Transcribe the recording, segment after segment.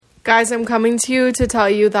Guys, I'm coming to you to tell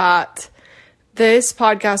you that this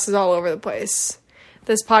podcast is all over the place.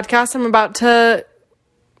 This podcast I'm about to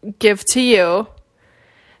give to you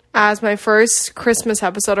as my first Christmas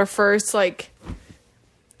episode, or first,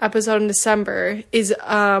 episode in December, is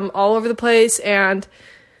all over the place, and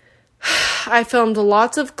I filmed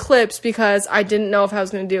lots of clips because I didn't know if I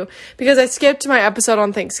was going to do, because I skipped my episode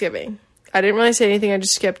on Thanksgiving. I didn't really say anything, I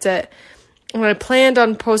just skipped it. And I planned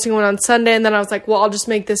on posting one on Sunday, and then I was like, well, I'll just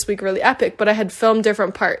make this week really epic, but I had filmed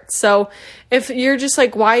different parts. So if you're just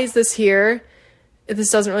like, why is this here? If this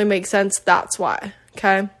doesn't really make sense, that's why,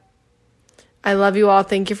 okay? I love you all.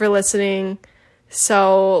 Thank you for listening.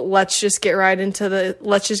 So let's just get right into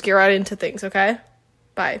things, okay?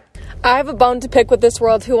 Bye. I have a bone to pick with this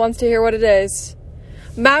world. Who wants to hear what it is?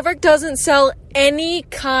 Maverick doesn't sell any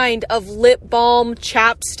kind of lip balm,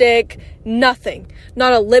 chapstick, nothing.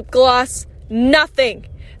 Not a lip gloss, nothing.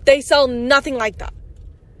 They sell nothing like that.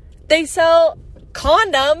 They sell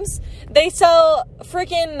condoms. They sell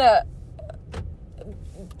freaking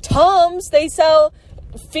Tums. They sell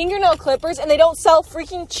fingernail clippers, and they don't sell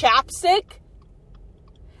freaking chapstick.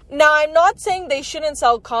 Now, I'm not saying they shouldn't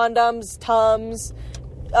sell condoms, Tums,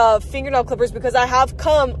 fingernail clippers, because I have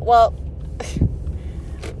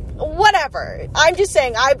whatever. I'm just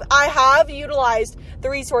saying I have utilized the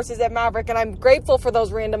resources at Maverick, and I'm grateful for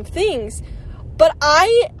those random things. But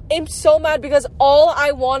I am so mad because all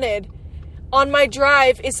I wanted on my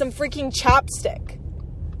drive is some freaking chapstick.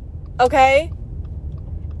 Okay?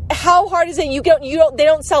 How hard is it? They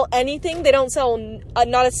don't sell anything. They don't sell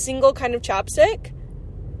not a single kind of chapstick.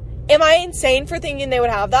 Am I insane for thinking they would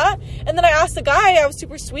have that? And then I asked the guy, I was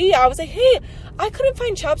super sweet. I was like, hey, I couldn't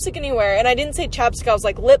find chapstick anywhere. And I didn't say chapstick, I was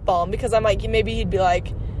like lip balm, because I'm like, maybe he'd be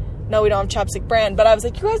like, no, we don't have chapstick brand. But I was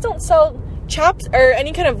like, you guys don't sell or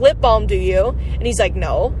any kind of lip balm, do you? And he's like,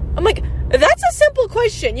 no. I'm like, that's a simple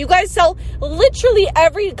question. You guys sell literally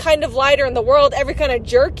every kind of lighter in the world, every kind of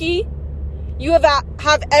jerky. You have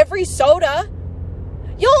every soda.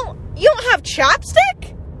 You don't have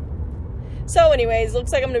chapstick? So anyways,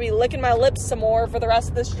 looks like I'm going to be licking my lips some more for the rest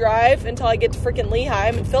of this drive until I get to freaking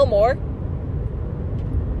Leeheim and Fillmore.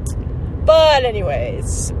 But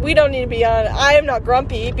anyways, we don't need to be on. I am not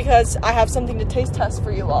grumpy because I have something to taste test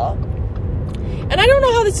for you all. And I don't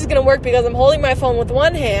know how this is going to work because I'm holding my phone with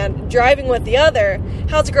one hand, driving with the other.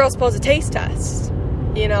 How's a girl supposed to taste test?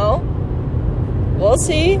 You know? We'll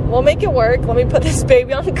see. We'll make it work. Let me put this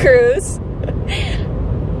baby on cruise.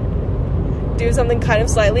 Do something kind of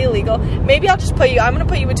slightly illegal. Maybe I'm going to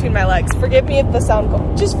put you between my legs. Forgive me if the sound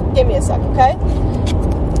goes. Just give me a sec, okay?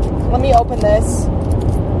 Let me open this.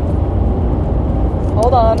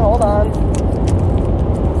 Hold on.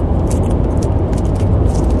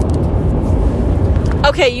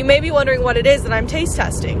 Okay, you may be wondering what it is that I'm taste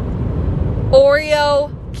testing.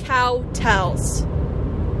 Oreo Cowtells.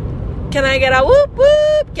 Can I get a whoop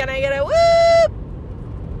whoop? Can I get a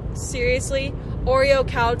whoop? Seriously? Oreo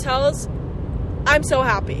Cowtells? I'm so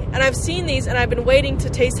happy. And I've seen these and I've been waiting to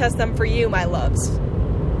taste test them for you, my loves.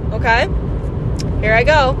 Okay? Here I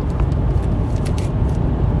go.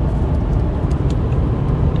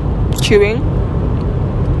 Chewing.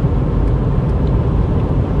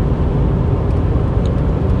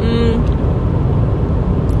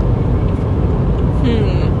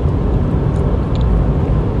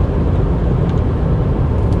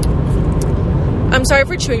 I'm sorry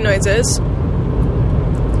for chewing noises.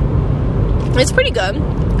 It's pretty good.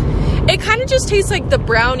 It kind of just tastes like the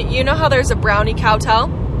brownie. You know how there's a brownie Cowtell?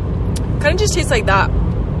 Kind of just tastes like that.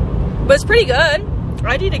 But it's pretty good.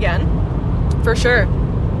 I'd eat again. For sure.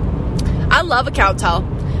 I love a Cowtell.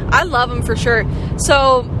 I love them for sure.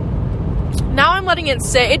 So now I'm letting it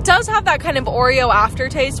sit. It does have that kind of Oreo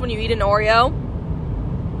aftertaste when you eat an Oreo.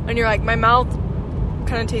 And you're like, my mouth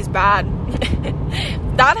kind of tastes bad.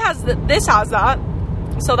 This has that.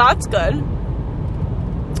 So that's good.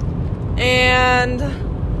 And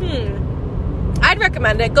I'd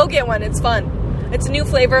recommend it. Go get one. It's fun. It's a new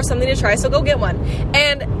flavor of something to try, so go get one.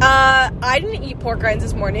 And I didn't eat pork rinds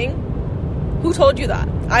this morning. Who told you that?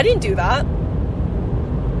 I didn't do that.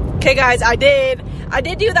 Okay, guys, I did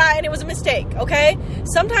do that, and it was a mistake, okay?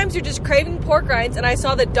 Sometimes you're just craving pork rinds, and I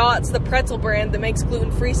saw that Dots, the pretzel brand that makes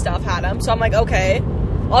gluten-free stuff, had them. So I'm like, okay,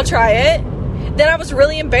 I'll try it. Then I was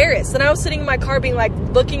really embarrassed. Then I was sitting in my car being like,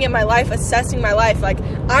 looking at my life, assessing my life. Like,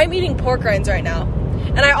 I'm eating pork rinds right now.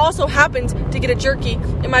 And I also happened to get a jerky.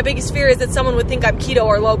 And my biggest fear is that someone would think I'm keto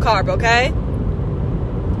or low carb, okay?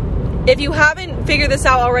 If you haven't figured this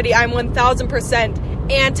out already, I'm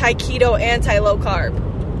 1000% anti-keto, anti-low carb.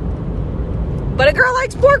 But a girl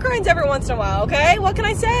likes pork rinds every once in a while, okay? What can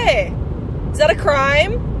I say? Is that a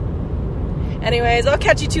crime? Anyways, I'll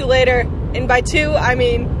catch you two later. And by two, I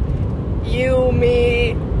mean you,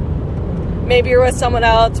 me, maybe you're with someone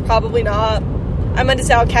else, probably not. I meant to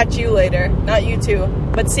say I'll catch you later, not you two.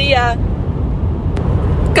 But see ya.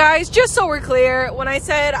 Guys, just so we're clear, when I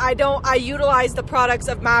said I utilize the products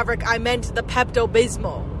of Maverick, I meant the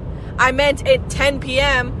Pepto-Bismol. I meant at 10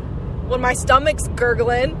 p.m. when my stomach's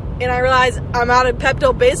gurgling and I realize I'm out of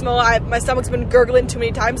Pepto-Bismol. My stomach's been gurgling too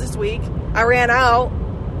many times this week. I ran out.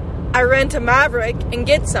 I ran to Maverick and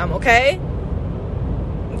get some, okay?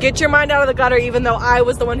 Get your mind out of the gutter, even though I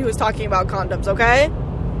was the one who was talking about condoms, okay?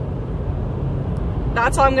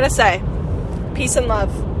 That's all I'm gonna say. Peace and love.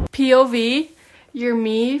 POV, you're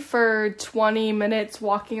me for 20 minutes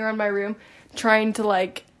walking around my room trying to,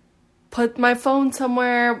 like, put my phone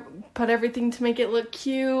somewhere, put everything to make it look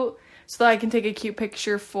cute so that I can take a cute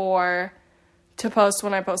picture to post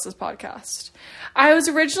when I post this podcast.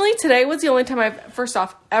 Today was the only time I've, first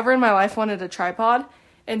off, ever in my life wanted a tripod,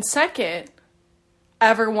 and second,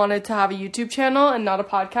 ever wanted to have a YouTube channel and not a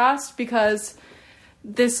podcast, because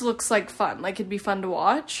this looks like fun. Like, it'd be fun to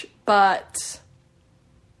watch, but,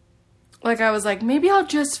 like, I was like, maybe I'll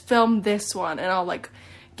just film this one, and I'll, like,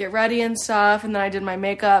 get ready and stuff, and then I did my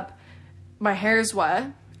makeup, my hair's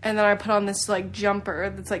wet, and then I put on this, like, jumper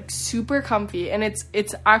that's, like, super comfy, and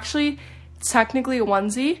it's actually technically a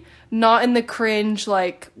onesie, not in the cringe,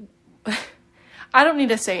 like, I don't need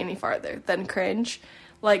to say any farther than cringe,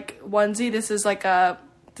 like, onesie. This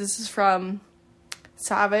is from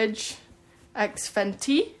Savage X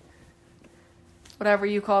Fenty, whatever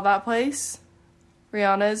you call that place,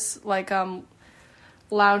 Rihanna's, like,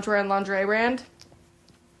 loungewear and lingerie brand,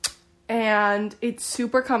 and it's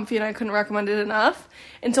super comfy, and I couldn't recommend it enough.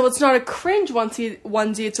 And so it's not a cringe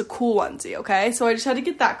onesie, it's a cool onesie, okay? So I just had to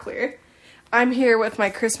get that clear. I'm here with my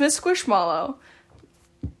Christmas Squishmallow.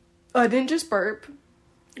 I didn't just burp.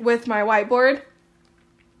 With my whiteboard,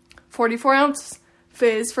 44-ounce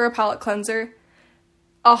fizz for a palette cleanser,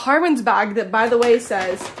 a Harmon's bag that, by the way,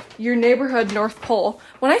 says, your neighborhood North Pole.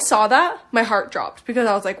 When I saw that, my heart dropped, because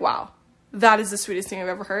I was like, wow, that is the sweetest thing I've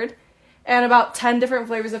ever heard. And about 10 different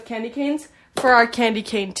flavors of candy canes for our candy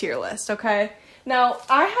cane tier list, okay? Now,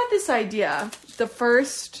 I had this idea the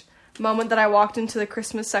first moment that I walked into the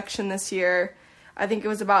Christmas section this year. I think it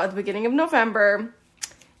was about at the beginning of November,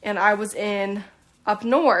 and I was up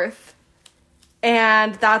north,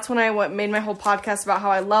 and that's when I made my whole podcast about how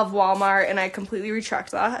I love Walmart, and I completely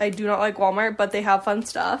retract that. I do not like Walmart, but they have fun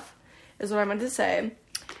stuff, is what I meant to say.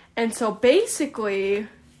 And so basically,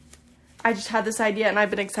 I just had this idea, and I've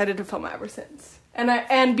been excited to film it ever since.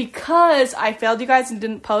 And because I failed you guys and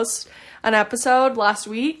didn't post an episode last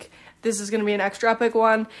week, this is going to be an extra epic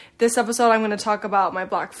one. This episode, I'm going to talk about my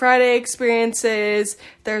Black Friday experiences.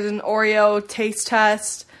 There's an Oreo taste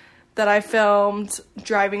test that I filmed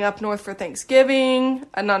driving up north for Thanksgiving.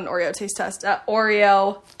 Not an Oreo taste test, an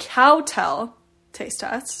Oreo Cowtail taste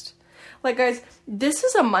test. Like, guys, this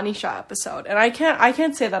is a money shot episode, and I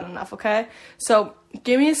can't say that enough, okay? So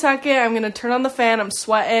give me a second. I'm going to turn on the fan. I'm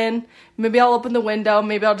sweating. Maybe I'll open the window.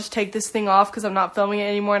 Maybe I'll just take this thing off because I'm not filming it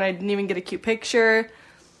anymore and I didn't even get a cute picture.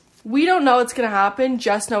 We don't know what's going to happen.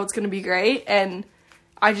 Just know it's going to be great. And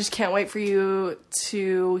I just can't wait for you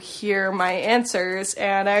to hear my answers.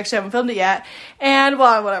 And I actually haven't filmed it yet. And,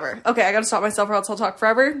 well, whatever. Okay, I got to stop myself or else I'll talk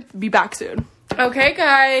forever. Be back soon. Okay,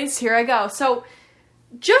 guys, here I go. So,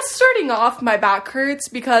 just starting off, my back hurts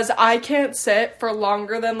because I can't sit for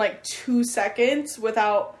longer than like 2 seconds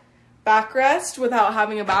without backrest, without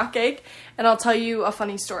having a backache. And I'll tell you a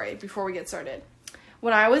funny story before we get started.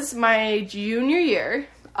 When I was my junior year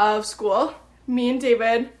of school, me and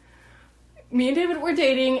David were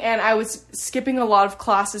dating, and I was skipping a lot of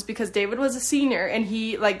classes because David was a senior, and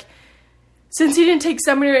he, like, since he didn't take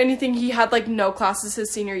seminar or anything, he had, like, no classes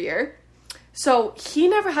his senior year. So he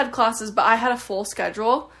never had classes, but I had a full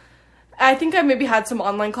schedule. I think I maybe had some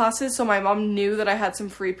online classes, so my mom knew that I had some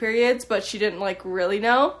free periods, but she didn't, like, really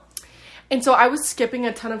know. And so I was skipping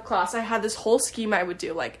a ton of class. I had this whole scheme I would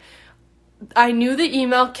do. Like, I knew the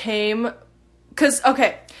email came, because,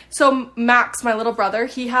 okay, so Max, my little brother,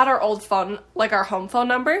 he had our old phone, like our home phone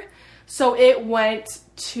number. So it went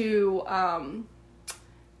to,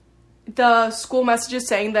 the school messages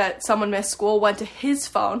saying that someone missed school went to his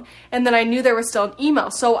phone, and then I knew there was still an email.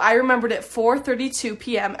 So I remembered at 4:32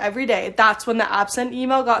 p.m. every day, that's when the absent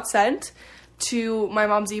email got sent to my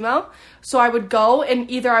mom's email. So I would go, and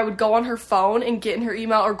either I would go on her phone and get in her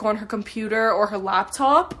email, or go on her computer or her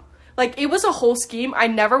laptop. Like, it was a whole scheme. I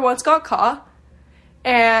never once got caught.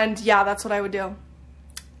 And yeah, that's what I would do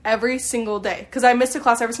every single day, because I missed a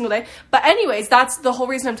class every single day. But anyways, that's the whole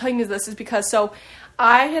reason I'm telling you this, is because, so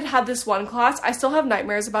I had this one class, I still have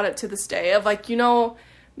nightmares about it to this day, of like, you know,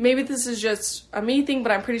 maybe this is just a me thing,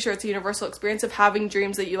 but I'm pretty sure it's a universal experience of having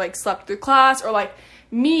dreams that you like slept through class, or like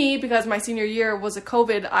me, because my senior year was a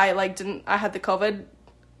COVID, I had the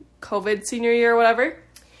COVID senior year or whatever.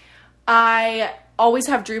 I always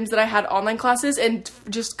have dreams that I had online classes and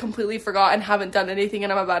just completely forgot and haven't done anything,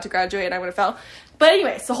 and I'm about to graduate and I'm gonna fail. But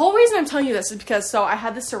anyways, the whole reason I'm telling you this is because, I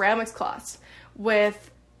had this ceramics class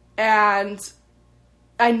and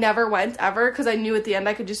I never went ever because I knew at the end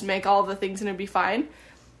I could just make all of the things and it'd be fine.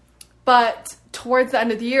 But towards the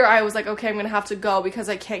end of the year, I was like, okay, I'm going to have to go because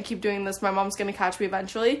I can't keep doing this. My mom's going to catch me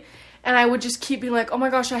eventually. And I would just keep being like, oh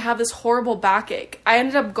my gosh, I have this horrible backache. I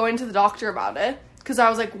ended up going to the doctor about it because I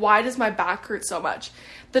was like, why does my back hurt so much?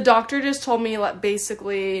 The doctor just told me, like,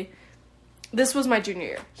 basically, this was my junior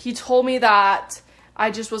year. He told me that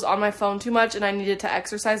I just was on my phone too much and I needed to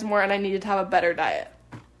exercise more and I needed to have a better diet.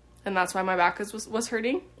 And that's why my back was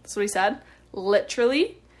hurting. That's what he said.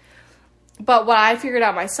 Literally. But what I figured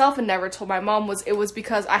out myself and never told my mom was it was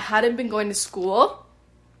because I hadn't been going to school.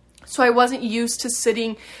 So I wasn't used to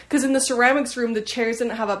sitting. Because in the ceramics room, the chairs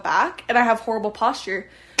didn't have a back. And I have horrible posture.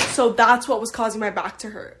 So that's what was causing my back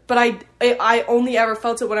to hurt. But I only ever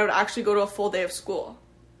felt it when I would actually go to a full day of school.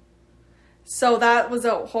 So that was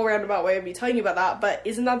a whole roundabout way of me telling you about that. But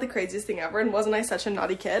isn't that the craziest thing ever? And wasn't I such a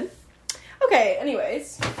naughty kid? Okay,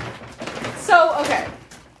 anyways. So, okay.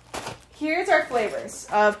 Here's our flavors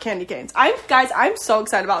of candy canes. Guys, I'm so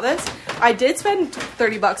excited about this. I did spend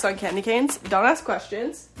 $30 on candy canes. Don't ask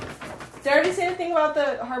questions. Did I already say anything about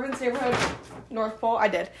the Harbin's Neighborhood North Pole? I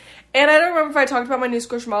did. And I don't remember if I talked about my new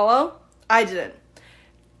Squishmallow. I didn't.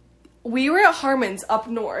 We were at Harmon's up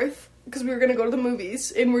north because we were going to go to the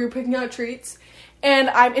movies and we were picking out treats.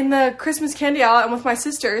 And I'm in the Christmas candy aisle. I'm with my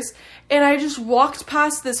sisters. And I just walked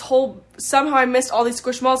past this somehow I missed all these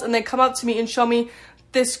Squishmallows. And they come up to me and show me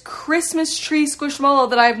this Christmas tree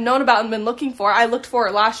Squishmallow that I've known about and been looking for. I looked for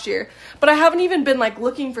it last year. But I haven't even been, like,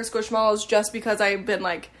 looking for Squishmallows just because I've been,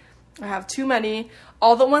 like, I have too many.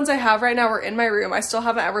 All the ones I have right now are in my room. I still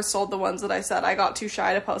haven't ever sold the ones that I said. I got too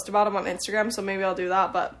shy to post about them on Instagram. So maybe I'll do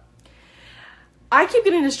that. But I keep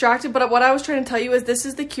getting distracted. But what I was trying to tell you is this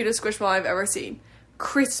is the cutest Squishmallow I've ever seen.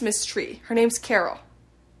 Christmas tree. Her name's Carol.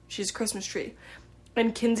 She's a Christmas tree.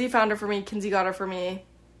 And Kinsey found her for me. Kinsey got her for me.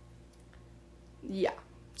 Yeah.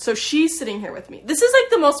 So she's sitting here with me. This is like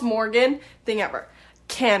the most Morgan thing ever.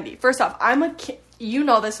 Candy. First off, you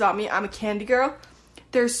know this about me. I'm a candy girl.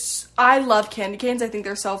 I love candy canes. I think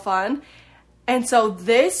they're so fun. And so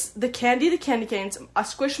the candy canes, a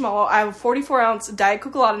Squishmallow. I have a 44-ounce Diet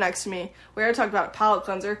Coca-Cola next to me. We already talked about a palate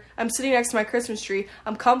cleanser. I'm sitting next to my Christmas tree.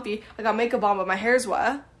 I'm comfy. I got makeup on, but my hair's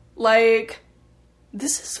wet. Like,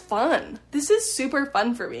 this is fun. This is super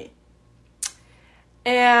fun for me.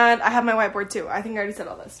 And I have my whiteboard too. I think I already said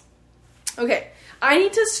all this. Okay. I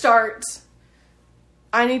need to start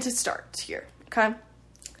here. Okay.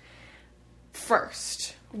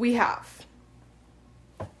 First, we have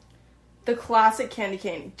the classic candy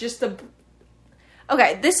cane.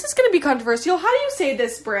 Okay, this is going to be controversial. How do you say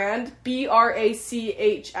this brand?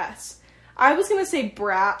 Brachs. I was going to say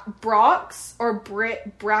Brox or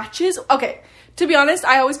Bratches. Okay, to be honest,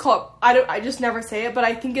 I always call it, I just never say it, but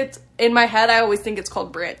I think it's, in my head, I always think it's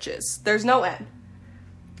called Branches. There's no N.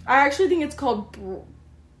 I actually think it's called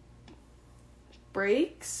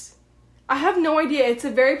Breaks. I have no idea. It's a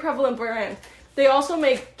very prevalent brand. They also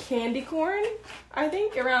make candy corn, I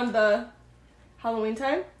think, around the Halloween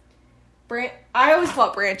time. I always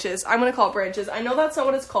call it Branches. I'm going to call it Branches. I know that's not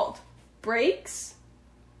what it's called. Breaks?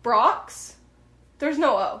 Brox? There's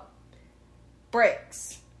no O.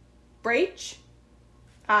 Breaks. Brach?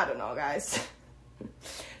 I don't know, guys.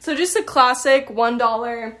 So just a classic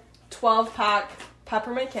 $1 12-pack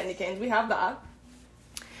peppermint candy canes. We have that.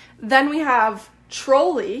 Then we have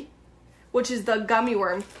Trolli, which is the gummy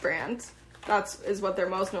worm brand. That is what they're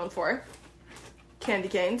most known for. Candy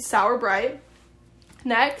canes. Sour Bright.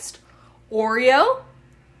 Next, Oreo.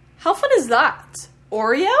 How fun is that?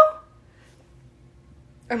 Oreo?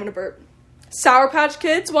 I'm gonna burp. Sour Patch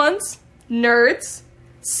Kids ones. Nerds.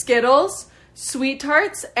 Skittles. Sweet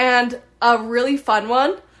Tarts. And a really fun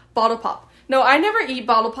one, Bottle Pop. No, I never eat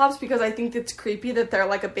Bottle Pops because I think it's creepy that they're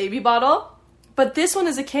like a baby bottle. But this one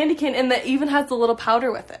is a candy cane and that even has the little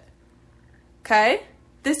powder with it. Okay?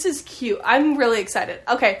 This is cute. I'm really excited.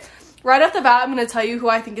 Okay, right off the bat, I'm going to tell you who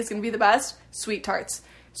I think is going to be the best. Sweet Tarts.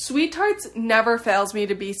 Sweet Tarts never fails me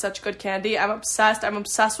to be such good candy. I'm obsessed. I'm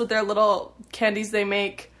obsessed with their little candies they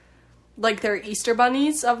make. Like their Easter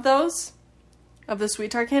bunnies of those. Of the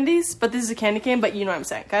Sweet Tart candies. But this is a candy cane, but you know what I'm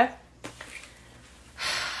saying, okay?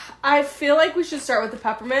 I feel like we should start with the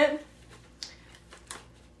peppermint.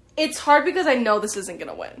 it's hard because I know this isn't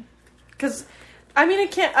gonna win. Because, I mean,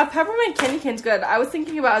 a peppermint candy cane's good. I was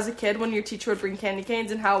thinking about as a kid when your teacher would bring candy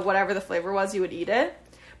canes and how whatever the flavor was, you would eat it.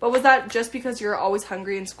 But was that just because you're always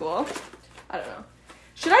hungry in school? I don't know.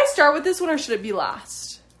 Should I start with this one or should it be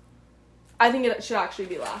last? I think it should actually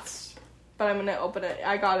be last. But I'm gonna open it.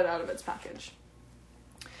 I got it out of its package.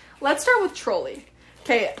 Let's start with Trolli.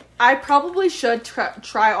 Okay, I probably should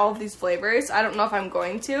try all of these flavors. I don't know if I'm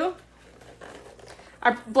going to.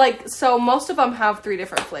 So most of them have 3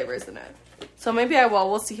 different flavors in it. So maybe I will.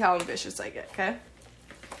 We'll see how ambitious I get, okay?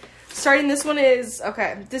 Starting, this one is,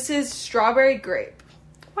 okay, this is strawberry grape.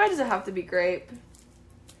 Why does it have to be grape?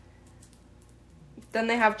 Then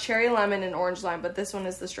they have cherry lemon and orange lime, but this one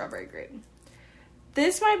is the strawberry grape.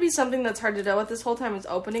 This might be something that's hard to deal with this whole time, is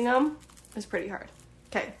opening them. It's pretty hard.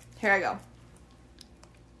 Okay, here I go.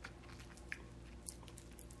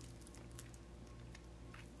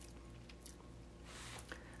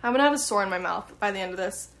 I'm gonna have a sore in my mouth by the end of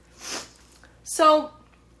this. So,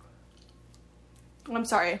 I'm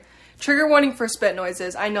sorry. Trigger warning for spit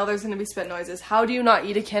noises. I know there's gonna be spit noises. How do you not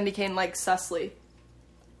eat a candy cane like Cecily?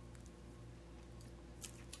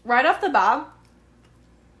 Right off the bat,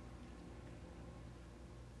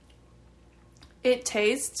 it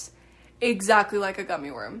tastes exactly like a gummy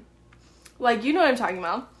worm. Like, you know what I'm talking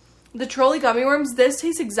about. The Trolli gummy worms, this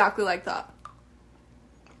tastes exactly like that.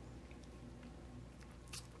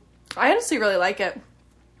 I honestly really like it.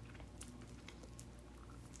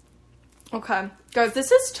 Okay. Guys,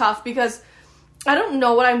 this is tough because I don't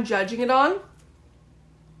know what I'm judging it on.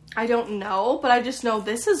 I don't know, but I just know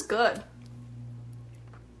this is good.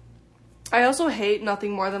 I also hate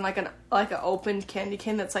nothing more than like an opened candy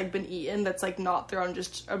cane that's like been eaten, that's like not thrown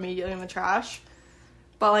just immediately in the trash.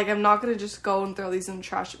 But like I'm not gonna just go and throw these in the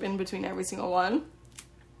trash in between every single one.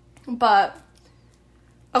 But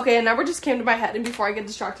okay, a number just came to my head, and before I get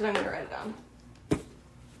distracted, I'm gonna write it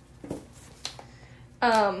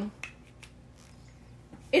down.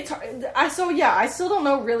 It's hard. I still don't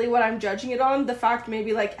know really what I'm judging it on. The fact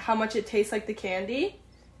maybe like how much it tastes like the candy.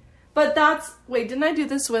 But wait, didn't I do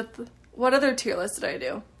this with, what other tier list did I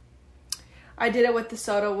do? I did it with the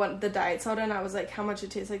soda, the diet soda, and I was like, how much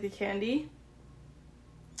it tastes like the candy.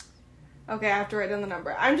 Okay, I have to write down the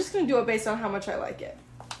number. I'm just gonna do it based on how much I like it.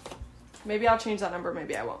 Maybe I'll change that number,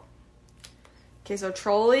 maybe I won't. Okay, so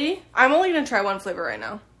Trolli. I'm only gonna try one flavor right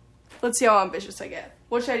now. Let's see how ambitious I get.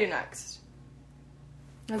 What should I do next?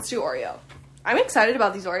 Let's do Oreo. I'm excited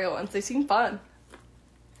about these Oreo ones. They seem fun.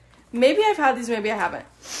 Maybe I've had these, maybe I haven't.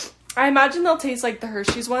 I imagine they'll taste like the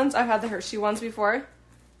Hershey's ones. I've had the Hershey ones before.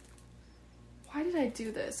 Why did I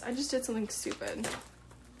do this? I just did something stupid.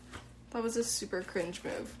 That was a super cringe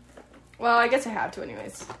move. Well, I guess I had to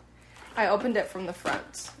anyways. I opened it from the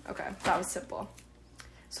front. Okay, that was simple.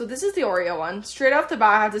 So this is the Oreo one. Straight off the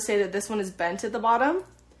bat, I have to say that this one is bent at the bottom.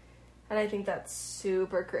 And I think that's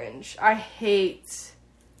super cringe. I hate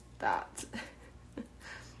that.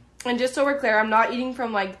 And just so we're clear, I'm not eating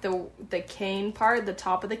from like the cane part, the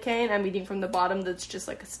top of the cane. I'm eating from the bottom that's just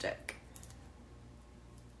like a stick.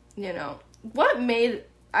 You know.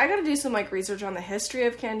 I gotta do some like research on the history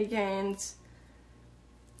of candy canes.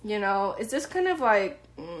 You know, is this kind of like,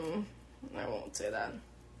 I won't say that.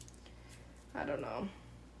 I don't know.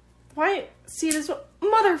 Why? See, this one,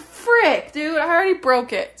 mother frick, dude, I already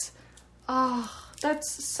broke it. Oh,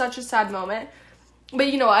 that's such a sad moment. But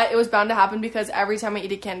you know what? It was bound to happen because every time I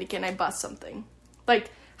eat a candy cane, I bust something. Like,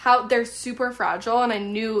 how they're super fragile,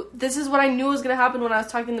 and this is what I knew was going to happen when I was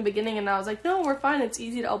talking in the beginning, and I was like, no, we're fine, it's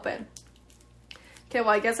easy to open. Okay,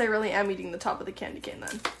 well, I guess I really am eating the top of the candy cane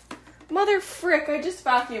then. Mother frick, I just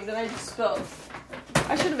vacuumed and I just spilled.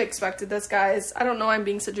 I should have expected this, guys. I don't know why I'm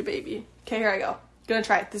being such a baby. Okay, here I go. Gonna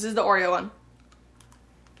try it. This is the Oreo one.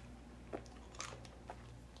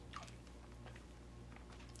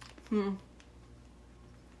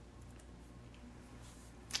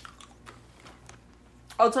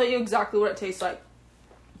 I'll tell you exactly what it tastes like.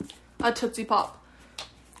 A Tootsie Pop.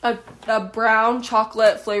 A brown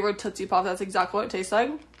chocolate flavored Tootsie Pop. That's exactly what it tastes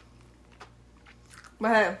like.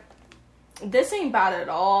 But hey, this ain't bad at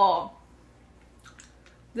all.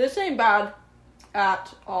 This ain't bad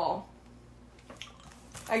at all.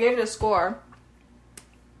 I gave it a score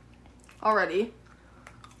already.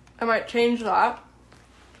 I might change that.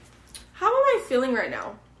 How am I feeling right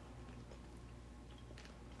now?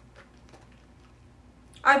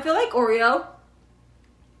 I feel like Oreo.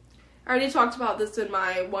 I already talked about this in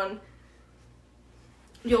my one.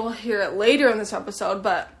 You'll hear it later in this episode,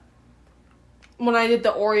 but when I did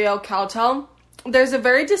the Oreo Cowtail, there's a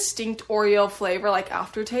very distinct Oreo flavor, like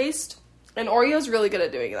aftertaste, and Oreo's really good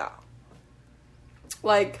at doing that.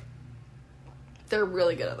 Like, They're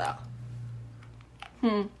really good at that.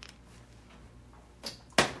 Okay,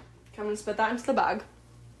 I'm gonna spit that into the bag.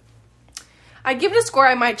 I give it a score,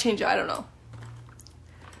 I might change it, I don't know.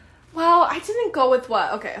 Well, I didn't go with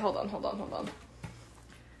what? Okay, hold on.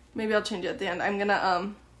 Maybe I'll change it at the end. I'm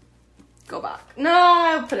gonna, go back. No,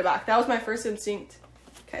 I'll put it back. That was my first instinct.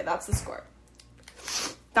 Okay, that's the score.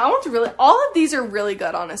 That one's really, all of these are really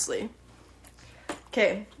good, honestly.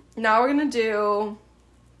 Okay, now we're gonna do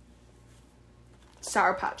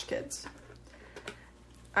Sour Patch Kids.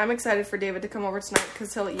 I'm excited for David to come over tonight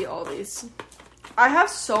because he'll eat all these. I have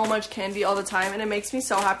so much candy all the time, and it makes me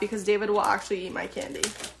so happy because David will actually eat my candy,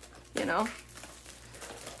 you know?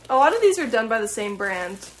 A lot of these are done by the same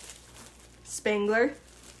brand. Spangler.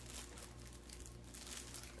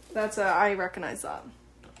 I recognize that.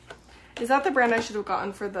 Is that the brand I should have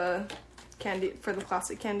gotten for the candy, for the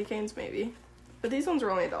classic candy canes? Maybe. But these ones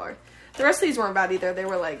were only $1. The rest of these weren't bad either. They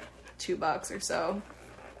were like $2 or so.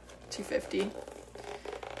 $2.50.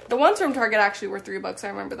 The ones from Target actually were $3. I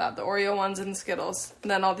remember that. The Oreo ones and the Skittles.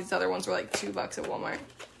 And then all these other ones were like $2 at Walmart.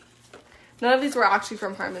 None of these were actually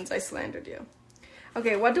from Harmon's. I slandered you.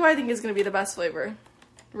 Okay, what do I think is going to be the best flavor?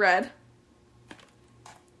 Red.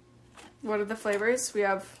 What are the flavors? We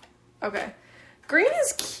have... Okay. Green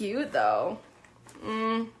is cute, though.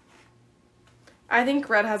 I think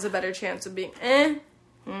red has a better chance of being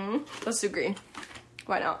Let's do green.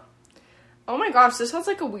 Why not? Oh my gosh, this has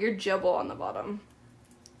like a weird jibble on the bottom.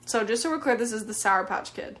 So just so we're clear, this is the Sour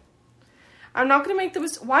Patch Kid. I'm not going to make them...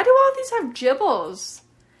 Why do all of these have jibbles?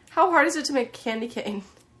 How hard is it to make candy cane?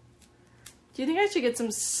 Do you think I should get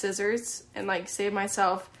some scissors and like save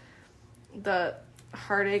myself the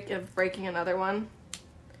heartache of breaking another one?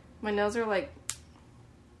 My nails are like...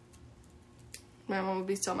 My mom would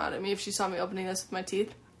be so mad at me if she saw me opening this with my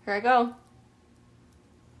teeth. Here I go.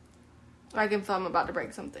 I can feel I'm about to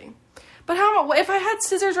break something. But how, if I had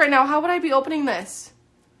scissors right now, how would I be opening this?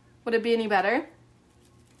 Would it be any better?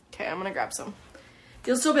 Okay, I'm gonna grab some.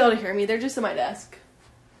 You'll still be able to hear me. They're just in my desk.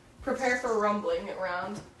 Prepare for rumbling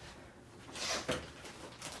around.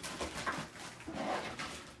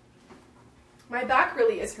 My back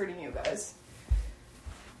really is hurting you guys.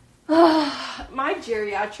 My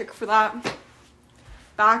geriatric for that.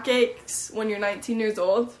 Backaches when you're 19 years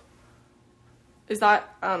old. Is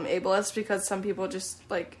that ableist? Because some people just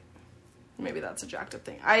like, maybe that's a jacked up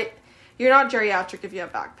thing. You're not geriatric if you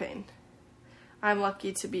have back pain. I'm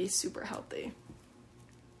lucky to be super healthy.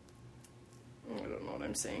 I don't know what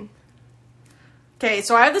I'm saying. Okay,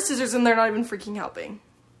 so I have the scissors and they're not even freaking helping.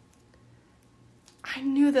 I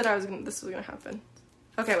knew that this was gonna happen.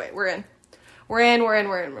 Okay, wait, we're in. We're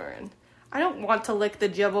in. I don't want to lick the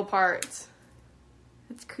jibble part.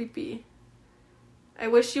 It's creepy. I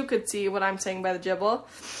wish you could see what I'm saying by the jibble.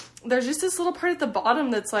 There's just this little part at the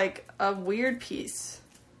bottom that's like a weird piece.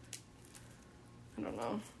 I don't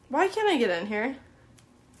know. Why can't I get in here?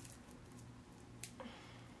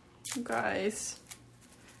 You guys.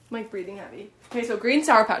 I'm like breathing heavy. Okay, so green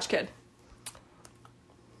Sour Patch Kid.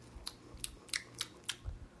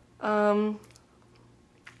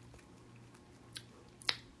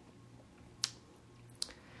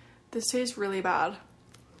 This tastes really bad.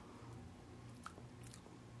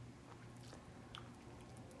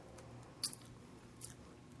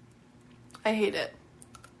 I hate it.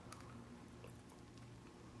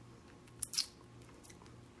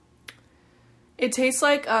 It tastes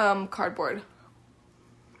like cardboard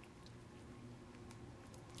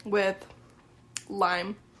with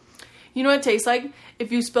lime. You know what it tastes like?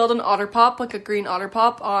 If you spilled an Otter Pop, like a green Otter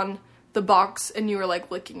Pop, on the box and you were like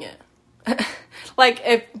licking it. Like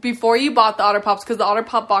if before you bought the Otter Pops, because the Otter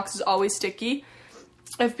Pop box is always sticky.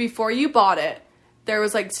 If before you bought it, there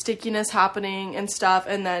was like stickiness happening and stuff,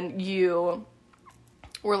 and then you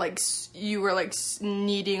were like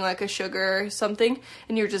kneading like a sugar or something,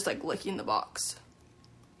 and you were just like licking the box.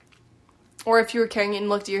 Or if you were carrying it and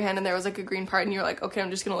looked at your hand and there was like a green part and you're like, okay,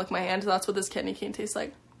 I'm just gonna lick my hand. That's what this candy cane tastes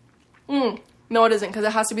like. No, it isn't, because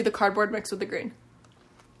it has to be the cardboard mixed with the green.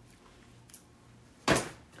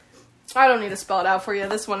 I don't need to spell it out for you.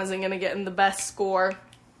 This one isn't gonna get in the best score.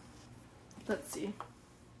 Let's see.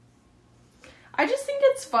 I just think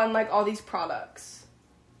it's fun, like all these products.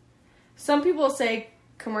 Some people say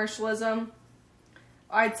commercialism.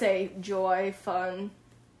 I'd say joy, fun.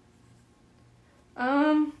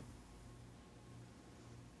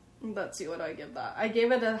 Let's see, what do I give that? I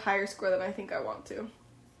gave it a higher score than I think I want to.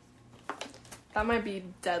 That might be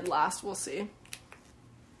dead last, we'll see.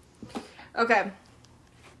 Okay.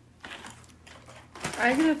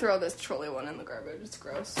 I'm gonna throw this trolley one in the garbage, it's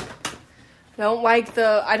gross. I don't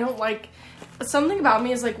like, something about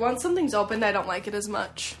me is like, once something's opened, I don't like it as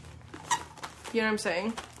much. You know what I'm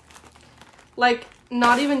saying? Like,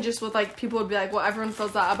 not even just with, like, people would be like, well, everyone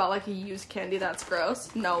feels that about, like, a used candy. That's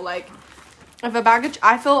gross. No, like, if a package,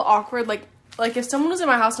 I feel awkward, like, if someone was in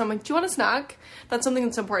my house and I'm like, do you want a snack? That's something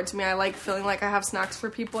that's important to me. I like feeling like I have snacks for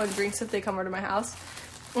people and drinks if they come over to my house.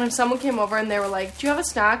 When someone came over and they were like, do you have a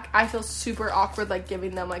snack? I feel super awkward, like,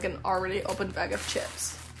 giving them, like, an already opened bag of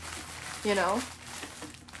chips. You know?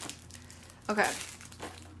 Okay.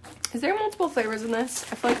 Is there multiple flavors in this?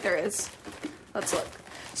 I feel like there is. Let's look.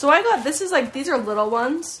 So I got, this is like, these are little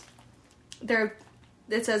ones.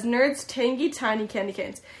 It says Nerds Tangy Tiny Candy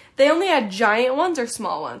Canes. They only had giant ones or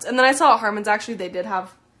small ones. And then I saw at Harmon's, actually, they did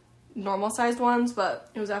have normal sized ones, but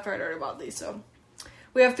it was after I'd already bought these, so.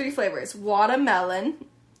 We have 3 flavors. Watermelon,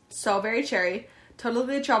 Strawberry Cherry,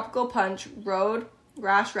 Totally Tropical Punch, Road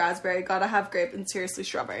Rash Raspberry, Gotta Have Grape, and Seriously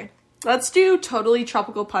Strawberry. Let's do Totally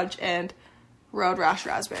Tropical Punch and Road Rash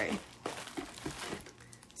Raspberry.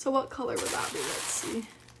 So what color would that be? Let's see.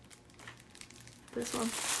 This one.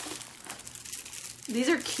 These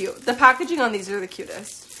are cute. The packaging on these are the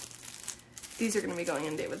cutest. These are going to be going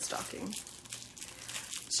in David's stocking.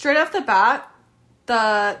 Straight off the bat,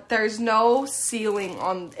 there's no sealing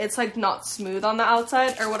on, it's like not smooth on the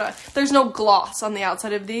outside or whatever. There's no gloss on the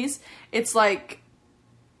outside of these. It's like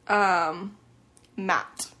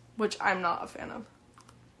matte, which I'm not a fan of.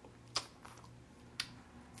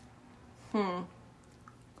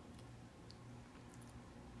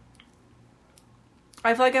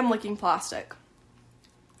 I feel like I'm licking plastic.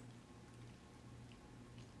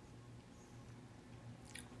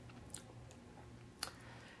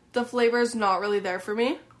 The flavor is not really there for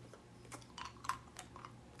me.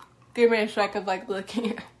 Give me a sec of like licking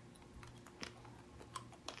it.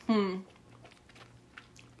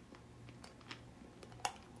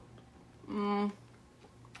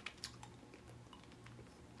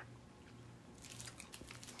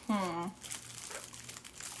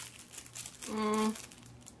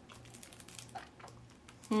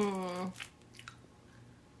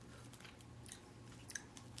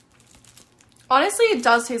 Honestly, it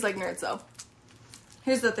does taste like Nerds, though.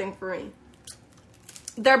 Here's the thing for me.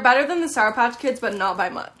 They're better than the Sour Patch Kids, but not by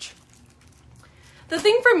much. The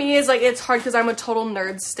thing for me is, like, it's hard because I'm a total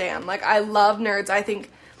Nerds stan. Like, I love Nerds. I think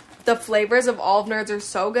the flavors of all of Nerds are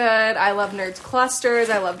so good. I love Nerds clusters.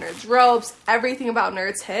 I love Nerds ropes. Everything about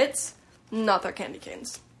Nerds hits. Not their candy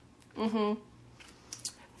canes. And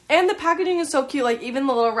the packaging is so cute. Like, even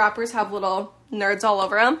the little wrappers have little Nerds all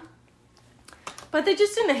over them. But they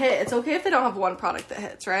just didn't hit. It's okay if they don't have one product that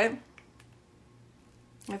hits, right?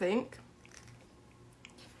 I think.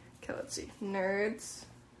 Okay, let's see. Nerds.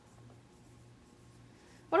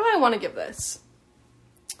 What do I want to give this?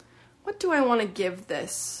 What do I want to give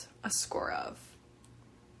this a score of?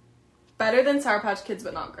 Better than Sour Patch Kids,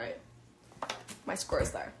 but not great. My score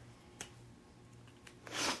is there.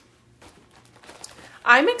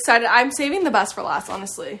 I'm excited. I'm saving the best for last,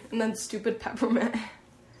 honestly. And then stupid peppermint.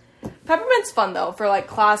 Peppermint's fun, though. For, like,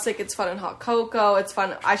 classic, it's fun in hot cocoa. It's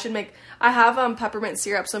fun. I have peppermint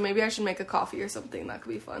syrup, so maybe I should make a coffee or something. That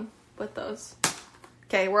could be fun with those.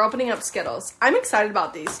 Okay, we're opening up Skittles. I'm excited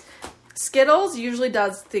about these. Skittles usually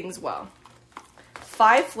does things well.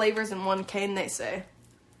 5 flavors in 1 cane, they say.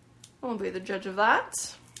 I won't be the judge of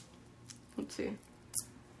that. Let's see.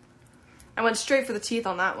 I went straight for the teeth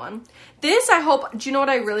on that one. This, I hope, do you know what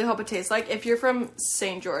I really hope it tastes like? If you're from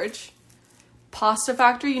St. George, Pasta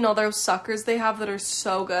Factory, you know those suckers they have that are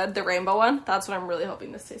so good? The rainbow one? That's what I'm really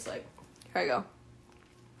hoping this tastes like. Here I go.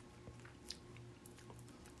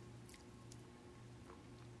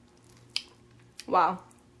 Wow.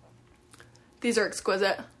 These are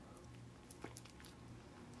exquisite.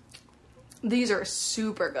 These are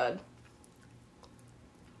super good.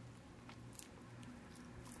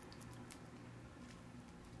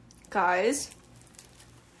 Guys,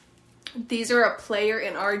 these are a player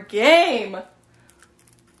in our game.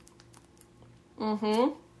 I'll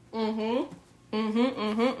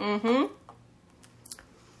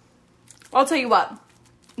tell you what.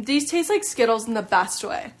 These taste like Skittles in the best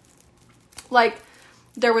way. Like,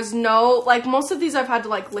 there was no, like, most of these I've had to,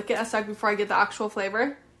 like, lick it a sec before I get the actual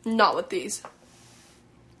flavor. Not with these.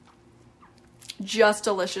 Just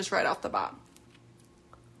delicious right off the bat.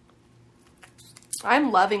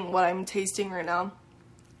 I'm loving what I'm tasting right now.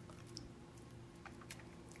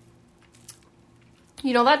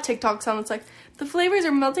 You know that TikTok sound that's like, the flavors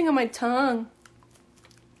are melting on my tongue.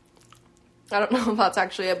 I don't know if that's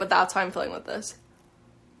actually it, but that's how I'm feeling with this.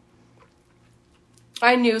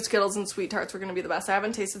 I knew Skittles and Sweet Tarts were going to be the best. I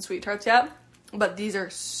haven't tasted Sweet Tarts yet, but these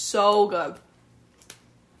are so good.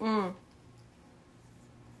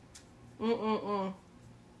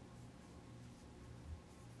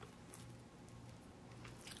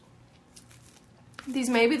 These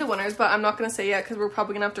may be the winners, but I'm not going to say yet because we're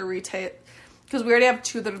probably going to have to retake. Because we already have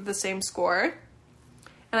 2 that are the same score.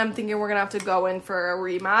 And I'm thinking we're going to have to go in for a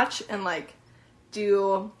rematch and, like,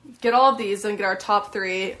 get all of these and get our top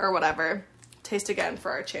 3 or whatever. Taste again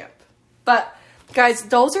for our champ. But, guys,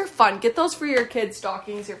 those are fun. Get those for your kids'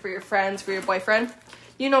 stockings or for your friends, for your boyfriend.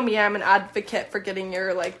 You know me, I'm an advocate for getting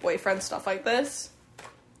your, like, boyfriend stuff like this.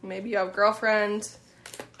 Maybe you have a girlfriend.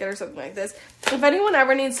 Get her something like this. If anyone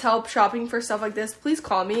ever needs help shopping for stuff like this, please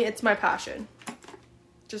call me. It's my passion.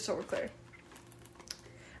 Just so we're clear.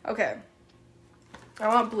 Okay. I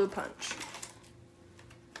want blue punch.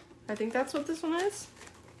 I think that's what this one is.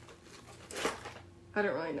 I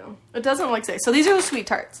don't really know. It doesn't like say. So these are the sweet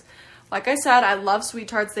tarts. Like I said, I love sweet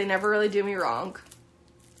tarts. They never really do me wrong.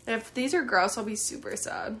 If these are gross, I'll be super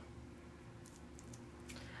sad.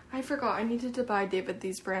 I forgot. I needed to buy David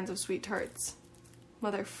these brands of sweet tarts.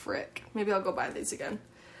 Mother frick. Maybe I'll go buy these again.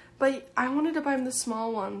 But I wanted to buy him the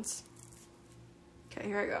small ones. Okay,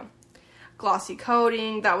 here I go. Glossy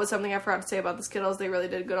coating. That was something I forgot to say about the Skittles. They really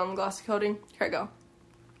did good on the glossy coating. Here I go.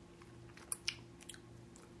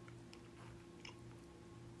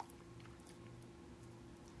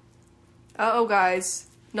 Uh-oh, guys.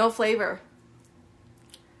 No flavor.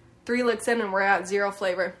 3 licks in and we're at 0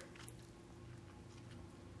 flavor.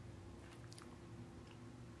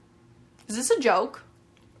 Is this a joke?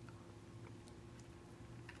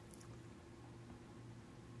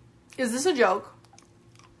 Is this a joke?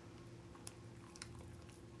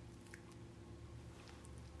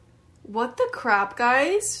 What the crap,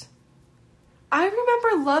 guys? I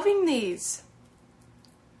remember loving these.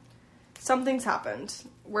 Something's happened.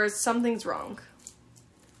 Where something's wrong.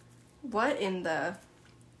 What in the...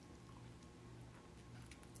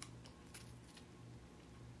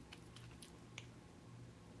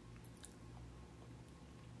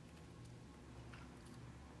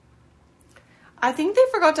 I think they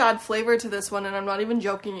forgot to add flavor to this one, and I'm not even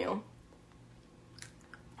joking you.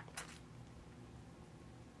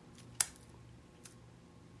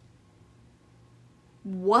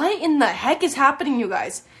 What in the heck is happening, you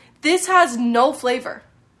guys? This has no flavor.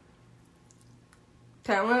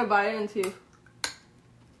 Okay, I'm gonna bite it and see.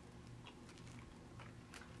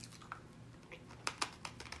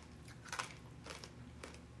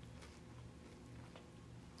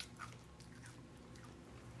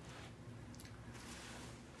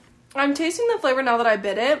 I'm tasting the flavor now that I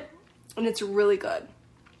bit it, and it's really good.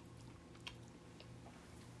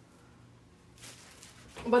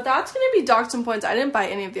 But that's gonna be docked some points. I didn't buy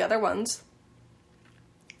any of the other ones.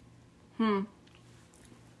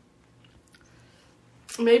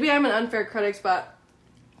 Maybe I'm an unfair critic, but...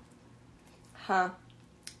 The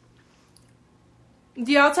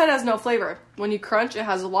outside has no flavor. When you crunch, it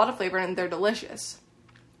has a lot of flavor, and they're delicious.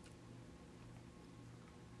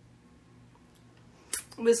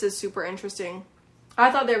 This is super interesting.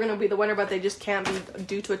 I thought they were going to be the winner, but they just can't be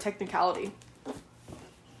due to a technicality.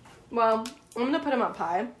 Well, I'm going to put them up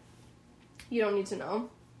high. You don't need to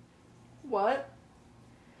know. What?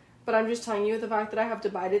 But I'm just telling you the fact that I have to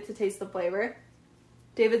bite it to taste the flavor.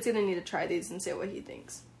 David's going to need to try these and say what he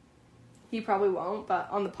thinks. He probably won't, but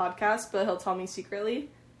on the podcast, but he'll tell me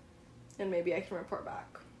secretly. And maybe I can report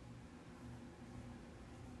back.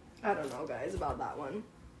 I don't know, guys, about that one.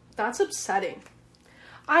 That's upsetting.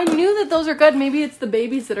 I knew that those are good. Maybe it's the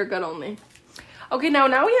babies that are good only. Okay,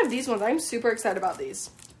 now we have these ones. I'm super excited about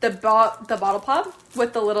these. The bottle pop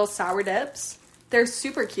with the little sour dips. They're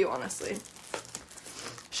super cute, honestly.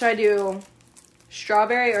 Should I do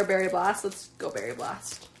strawberry or berry blast? Let's go berry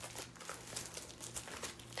blast.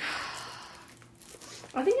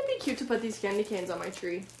 I think it'd be cute to put these candy canes on my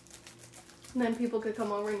tree. And then people could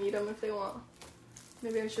come over and eat them if they want.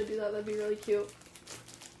 Maybe I should do that. That'd be really cute.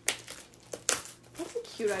 That's a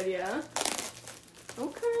cute idea.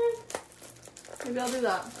 Okay. Maybe I'll do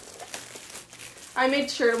that. I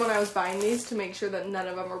made sure when I was buying these to make sure that none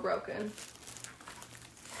of them were broken.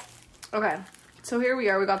 Okay. So here we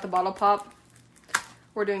are. We got the bottle pop.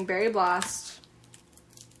 We're doing berry blast.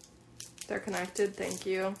 They're connected. Thank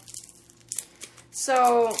you.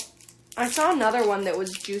 So I saw another one that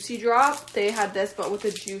was juicy drop. They had this, but with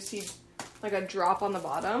a juicy, like a drop on the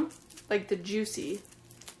bottom. Like the juicy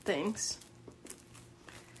things.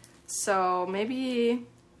 So maybe...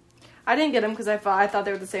 I didn't get them because I thought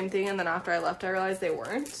they were the same thing, and then after I left I realized they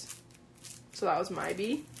weren't. So that was my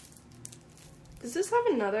B. Does this have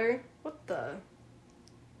another... What the...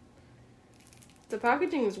 The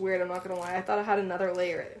packaging is weird, I'm not gonna lie. I thought it had another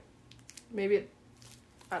layer. Maybe it...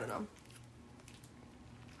 I don't know.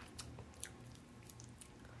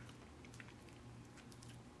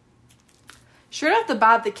 Straight off the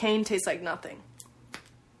bat, the cane tastes like nothing.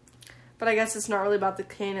 But I guess it's not really about the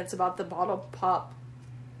cane, it's about the bottle pop.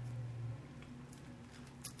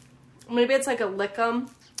 Maybe it's like a lick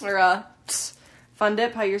 'em or a Fun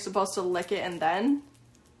Dip, how you're supposed to lick it and then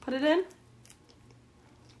put it in.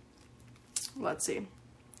 Let's see.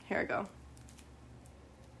 Here I go.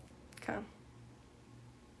 Okay.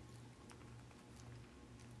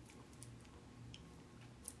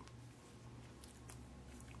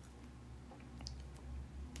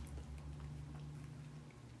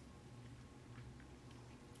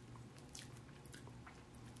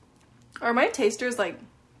 Are my tasters like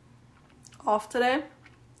off today?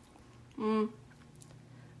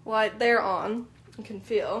 Well, they're on. You can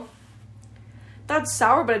feel. That's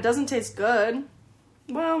sour, but it doesn't taste good.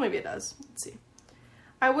 Well, maybe it does. Let's see.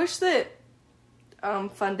 I wish that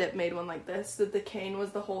Fun Dip made one like this, that the cane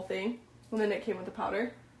was the whole thing, and then it came with the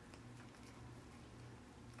powder.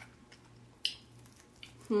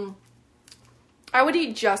 I would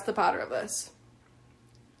eat just the powder of this.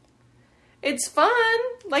 It's fun.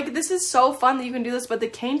 Like, this is so fun that you can do this, but the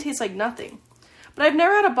cane tastes like nothing. But I've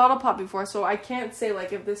never had a bottle pop before, so I can't say,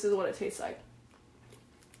 like, if this is what it tastes like.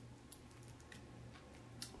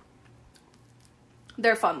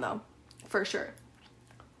 They're fun, though. For sure.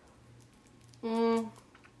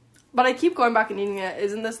 But I keep going back and eating it.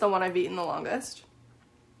 Isn't this the one I've eaten the longest?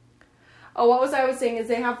 Oh, what was I saying is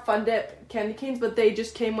they have Fun Dip candy canes, but they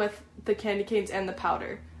just came with the candy canes and the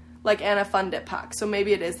powder. Like, and a Fun Dip pack. So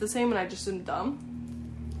maybe it is the same and I just am dumb.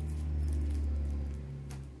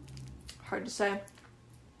 Hard to say.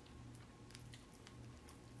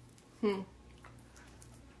 I'm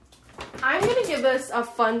gonna give this a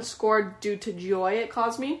fun score due to joy it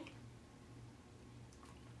caused me.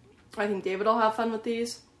 I think David will have fun with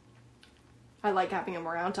these. I like having them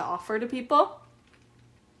around to offer to people.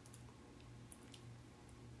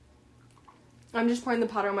 I'm just pouring the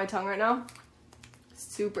powder on my tongue right now.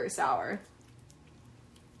 Super sour.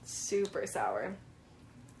 Super sour.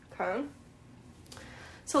 Okay.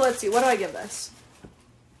 So let's see. What do I give this?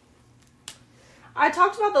 I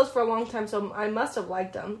talked about those for a long time, so I must have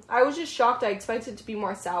liked them. I was just shocked. I expected it to be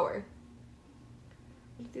more sour.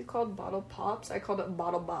 What are these called? Bottle pops? I called it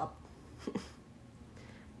bottle bop.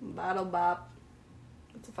 Bottle bop.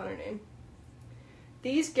 That's a funner name.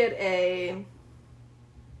 These get a...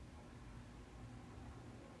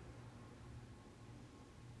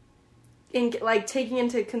 like, taking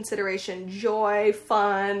into consideration joy,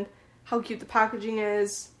 fun, how cute the packaging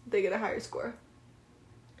is, they get a higher score.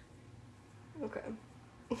 Okay.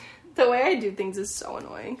 The way I do things is so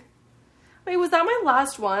annoying. Wait, was that my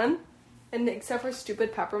last one? And except for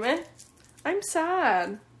stupid peppermint? I'm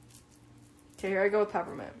sad. Okay, here I go with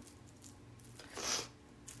peppermint.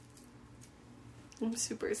 I'm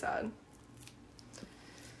super sad.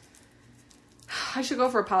 I should go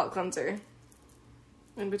for a palate cleanser.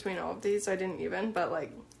 In between all of these, I didn't even, but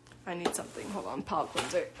like, I need something. Hold on, palate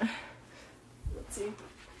cleanser. Let's see.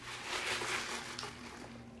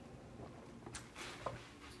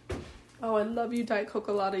 Oh, I love you, Diet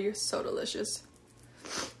Cocolada. You're so delicious.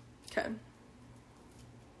 Okay.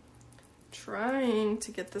 Trying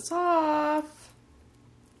to get this off.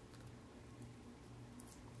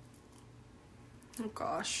 Oh,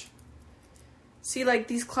 gosh. See, like,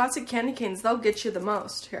 these classic candy canes, they'll get you the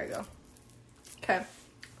most. Here I go. Okay.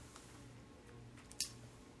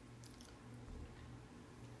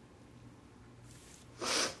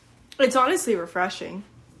 It's honestly refreshing.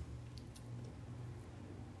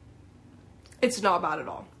 It's not bad at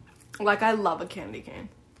all. Like, I love a candy cane.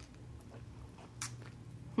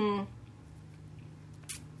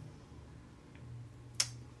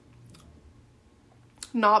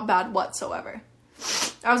 Not bad whatsoever.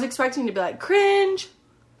 I was expecting to be like, cringe.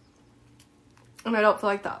 And I don't feel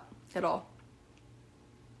like that at all.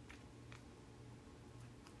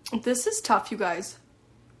 This is tough, you guys.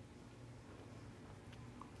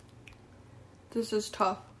 This is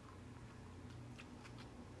tough.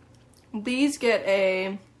 These get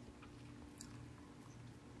a...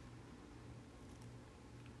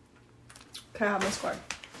 Okay, I have my score.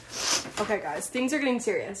 Okay, guys, things are getting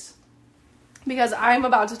serious. Because I'm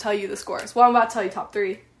about to tell you the scores. Well, I'm about to tell you top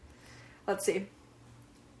 3. Let's see.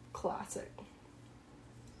 Classic.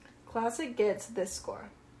 Classic gets this score.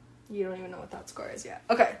 You don't even know what that score is yet.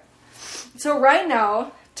 Okay. So right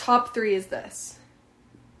now, top 3 is this.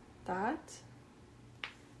 That.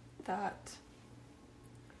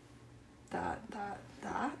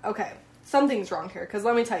 Okay. Something's wrong here, because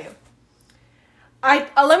let me tell you.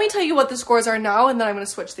 Let me tell you what the scores are now, and then I'm going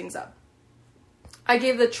to switch things up. I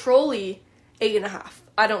gave the Trolley 8.5.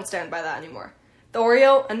 I don't stand by that anymore. The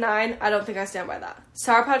Oreo, a 9. I don't think I stand by that.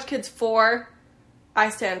 Sour Patch Kids, 4. I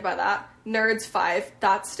stand by that. Nerds 5,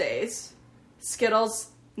 that stays.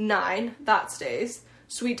 Skittles 9, that stays.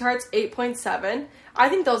 Sweet Tarts 8.7. I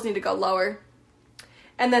think those need to go lower.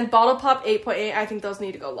 And then Bottle Pop 8.8. I think those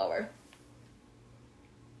need to go lower.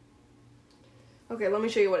 Okay, let me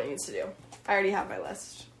show you what it needs to do. I already have my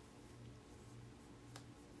list.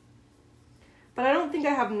 But I don't think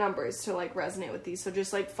I have numbers to, like, resonate with these, so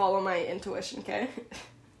just, like, follow my intuition, okay?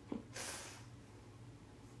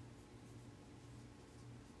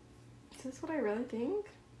 Is this what I really think?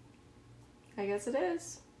 I guess it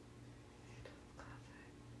is.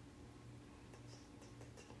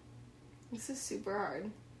 This is super hard.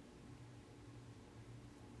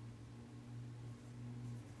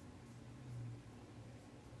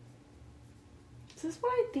 Is this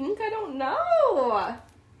what I think? I don't know.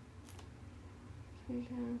 Okay.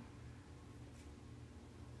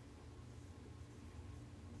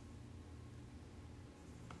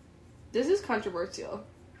 This is controversial.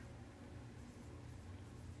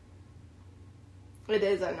 It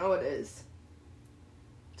is, I know it is.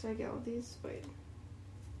 Did I get all these? Wait.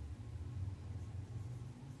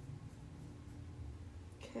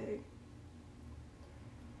 Okay.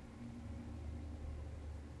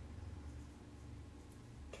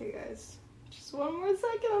 Okay, guys. Just one more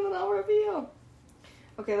second and then I'll reveal.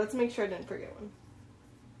 Okay, let's make sure I didn't forget one.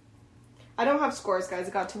 I don't have scores, guys.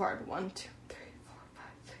 It got too hard. 1, 2, 3, 4, 5,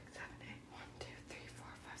 6, 7, 8. 1, 2, 3, 4,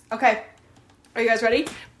 5. Okay. Are you guys ready?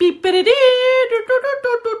 Beep it.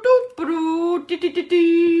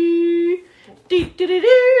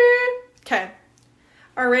 Okay.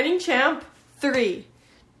 Our reigning champ. 3,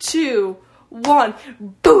 2, 1.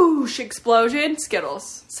 Boosh! Explosion.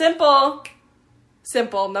 Skittles. Simple.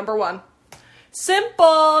 Simple. Number 1.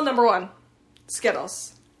 Simple. Number 1.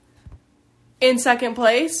 Skittles. In second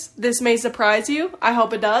place, this may surprise you. I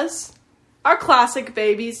hope it does. Our classic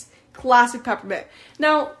babies. Classic peppermint.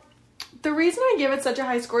 Now, the reason I give it such a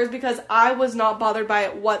high score is because I was not bothered by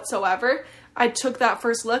it whatsoever. I took that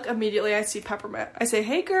first look, immediately I see peppermint. I say,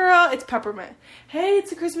 hey girl, it's peppermint. Hey,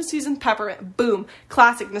 it's the Christmas season, peppermint. Boom.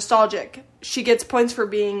 Classic, nostalgic. She gets points for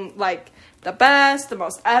being, like, the best, the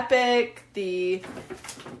most epic, the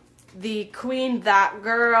queen, that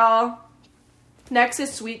girl. Next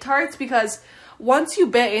is Sweet Tarts, because once you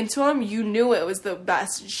bit into them, you knew it was the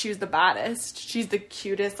best. She was the baddest. She's the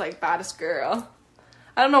cutest, like, baddest girl.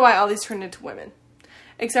 I don't know why all these turned into women.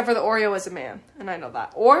 Except for the Oreo was a man, and I know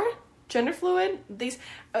that. Or gender fluid. These.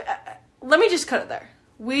 Let me just cut it there.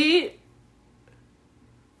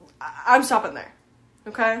 I'm stopping there.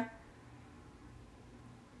 Okay?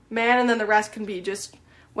 Man, and then the rest can be just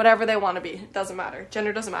whatever they want to be. It doesn't matter.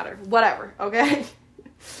 Gender doesn't matter. Whatever. Okay?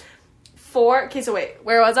 4. Okay, so wait.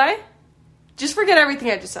 Where was I? Just forget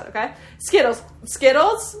everything I just said, okay? Skittles.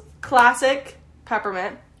 Skittles, classic,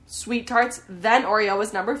 peppermint. Sweet Tarts, then Oreo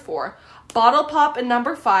was number 4. Bottle Pop in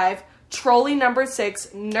number 5. Trolley number 6.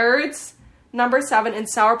 Nerds number 7. And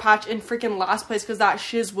Sour Patch in freaking last place because that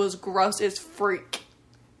shiz was gross as freak.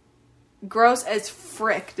 Gross as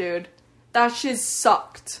frick, dude. That shiz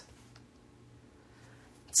sucked.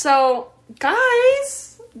 So,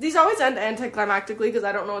 guys, these always end anticlimactically because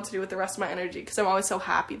I don't know what to do with the rest of my energy because I'm always so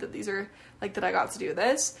happy that these are, like, that I got to do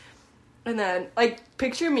this. And then, like,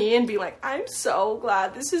 picture me and be like, I'm so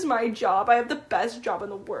glad this is my job. I have the best job in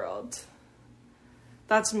the world.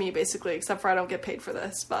 That's me, basically, except for I don't get paid for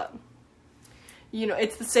this. But, you know,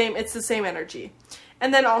 it's the same energy.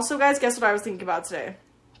 And then also, guys, guess what I was thinking about today?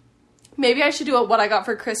 Maybe I should do a what I got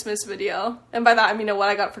for Christmas video. And by that, I mean a what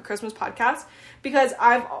I got for Christmas podcast. Because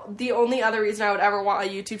the only other reason I would ever want a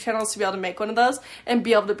YouTube channel is to be able to make one of those. And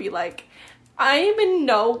be able to be like, I am in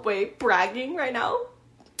no way bragging right now.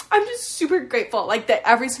 I'm just super grateful, like, that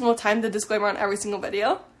every single time, the disclaimer on every single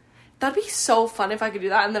video. That'd be so fun if I could do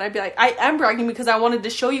that. And then I'd be like, I am bragging because I wanted to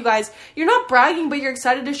show you guys. You're not bragging, but you're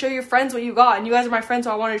excited to show your friends what you got. And you guys are my friends,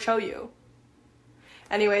 so I want to show you.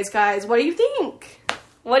 Anyways, guys, what do you think?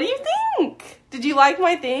 What do you think? Did you like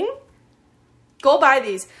my thing? Go buy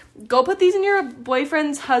these. Go put these in your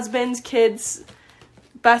boyfriend's, husband's, kids'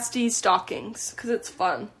 bestie stockings. Because it's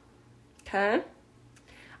fun. Okay?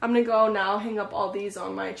 I'm going to go now hang up all these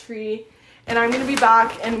on my tree. And I'm going to be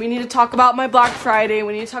back. And we need to talk about my Black Friday.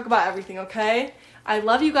 We need to talk about everything, okay? I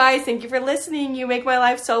love you guys. Thank you for listening. You make my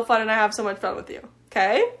life so fun. And I have so much fun with you.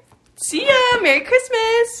 Okay? See ya! Merry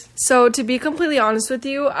Christmas! So, to be completely honest with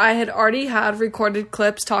you, I had already had recorded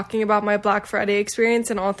clips talking about my Black Friday experience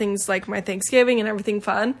and all things like my Thanksgiving and everything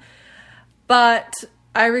fun. But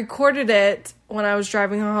I recorded it when I was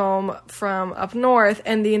driving home from up north,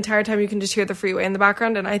 and the entire time you can just hear the freeway in the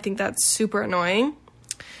background, and I think that's super annoying.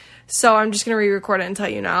 So I'm just going to re-record it and tell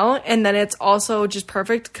you now. And then it's also just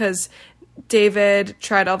perfect because David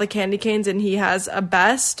tried all the candy canes and he has a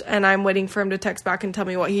best, and I'm waiting for him to text back and tell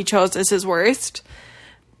me what he chose as his worst.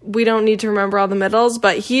 We don't need to remember all the middles,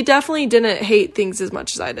 but he definitely didn't hate things as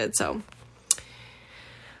much as I did, so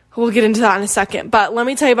we'll get into that in a second. But let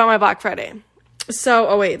me tell you about my Black Friday. So,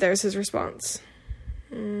 oh wait, there's his response.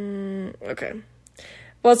 Okay.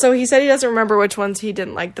 Well, so he said he doesn't remember which ones he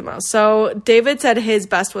didn't like the most. So David said his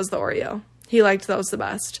best was the Oreo. He liked those the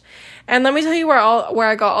best. And let me tell you where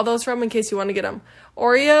I got all those from in case you want to get them.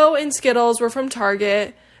 Oreo and Skittles were from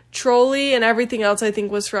Target. Trolley and everything else I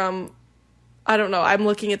think was from, I don't know. I'm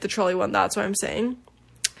looking at the Trolley one. That's what I'm saying.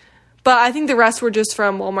 But I think the rest were just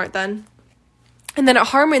from Walmart then. And then at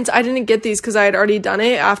Harmon's, I didn't get these because I had already done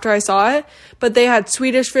it after I saw it. But they had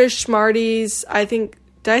Swedish Fish, Smarties. I think,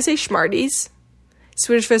 did I say Smarties?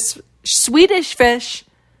 Swedish Fish,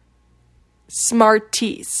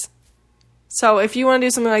 Smarties. So if you want to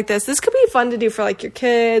do something like this could be fun to do for like your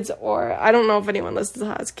kids, or I don't know if anyone listens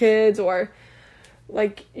has kids, or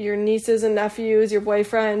like your nieces and nephews, your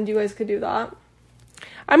boyfriend. You guys could do that.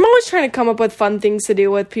 I'm always trying to come up with fun things to do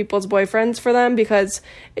with people's boyfriends for them, because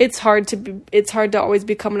it's hard to always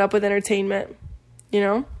be coming up with entertainment, you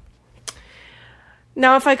know?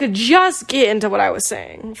 Now, if I could just get into what I was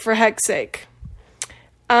saying, for heck's sake.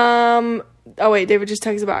 Oh wait, David just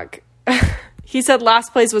texted back. He said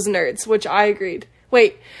last place was Nerds, which I agreed.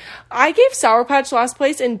 Wait, I gave Sour Patch last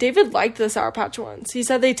place, and David liked the Sour Patch ones. He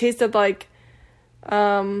said they tasted like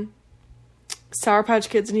Sour Patch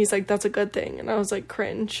Kids, and he's like, that's a good thing. And I was like,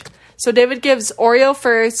 cringe. So David gives Oreo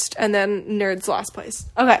first, and then Nerds last place.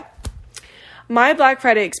 Okay. My Black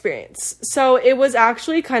Friday experience. So it was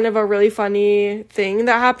actually kind of a really funny thing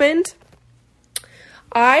that happened.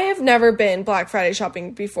 I have never been Black Friday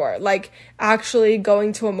shopping before, like actually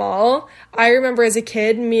going to a mall. I remember as a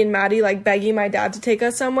kid, me and Maddie like begging my dad to take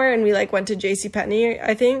us somewhere, and we like went to JCPenney,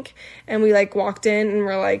 I think, and we like walked in and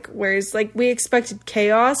we're like, where's, like, we expected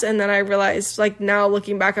chaos, and then I realized, like, now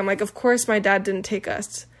looking back, I'm like, of course my dad didn't take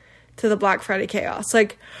us to the Black Friday chaos.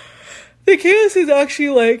 Like, the chaos is actually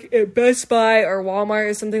like at Best Buy or Walmart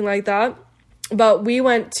or something like that. But we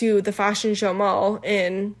went to the Fashion Show Mall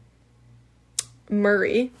in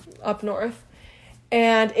Murray, up north,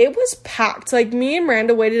 and it was packed. Like, me and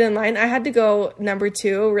Miranda waited in line. I had to go number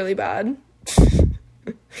 2 really bad.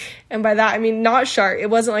 And by that, I mean not sharp. It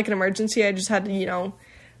wasn't like an emergency. I just had to,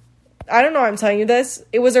 I don't know why I'm telling you this.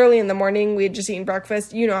 It was early in the morning. We had just eaten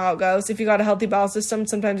breakfast. You know how it goes. If you got a healthy bowel system,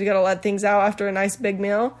 sometimes you got to let things out after a nice big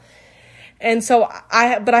meal. And so I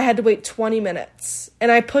had to wait 20 minutes,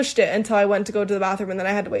 and I pushed it until I went to go to the bathroom, and then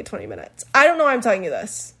I had to wait 20 minutes. I don't know why I'm telling you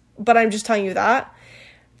this, but I'm just telling you that.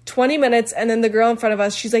 20 minutes, and then the girl in front of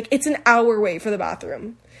us, she's like, it's an hour wait for the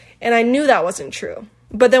bathroom. And I knew that wasn't true.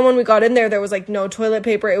 But then when we got in there was like no toilet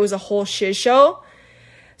paper. It was a whole shiz show.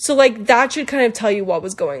 So like that should kind of tell you what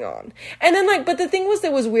was going on. And then like, but the thing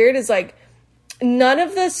that was weird is like, none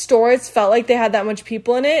of the stores felt like they had that much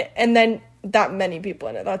people in it. And then that many people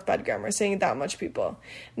in it. That's bad grammar, saying that much people.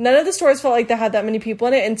 None of the stores felt like they had that many people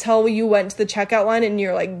in it until you went to the checkout line, and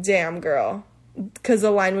you're like, damn, girl. Because the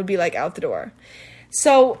line would be like out the door.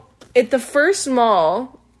 So at the first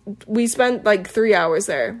mall, we spent like 3 hours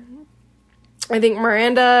there. I think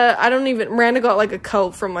Miranda got like a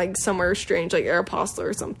coat from like somewhere strange, like Aeropostale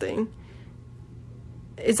or something.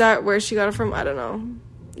 Is that where she got it from? I don't know.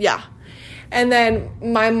 Yeah. And then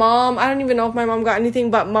my mom, I don't even know if my mom got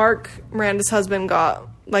anything, but Mark, Miranda's husband, got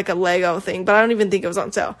like a Lego thing, but I don't even think it was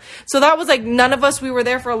on sale. So that was like, none of us, we were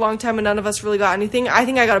there for a long time, and none of us really got anything. I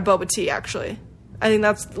think I got a boba tea, actually. I think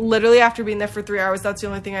that's literally, after being there for 3 hours, that's the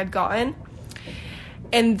only thing I'd gotten.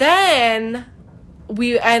 And then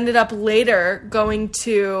we ended up later going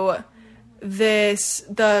to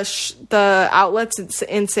the outlets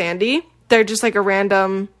in Sandy. They're just like a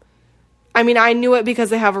random, I mean, I knew it because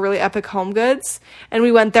they have a really epic Home Goods, and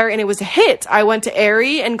we went there and it was a hit. I went to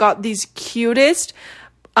Aerie and got these cutest,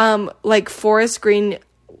 like forest green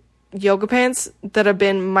yoga pants that have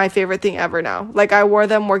been my favorite thing ever now. Like, I wore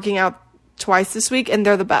them working out twice this week, and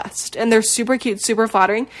they're the best, and they're super cute, super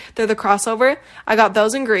flattering. They're the crossover. I got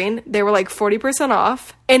those in green. They were like 40%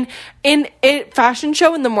 off, and in a fashion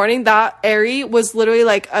show in the morning, that Aerie was literally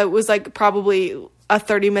like, it was like probably a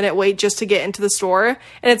 30-minute wait just to get into the store,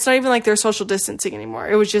 and it's not even like they're social distancing anymore.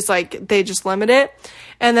 It was just like they just limit it.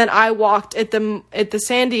 And then I walked at the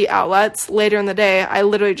Sandy outlets later in the day. I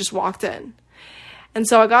literally just walked in, and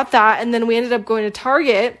so I got that, and then we ended up going to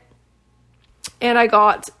Target, and I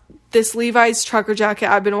got this Levi's trucker jacket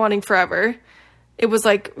I've been wanting forever. It was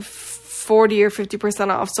like 40 or 50%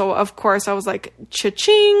 off. So of course I was like,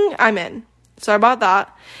 cha-ching, I'm in. So I bought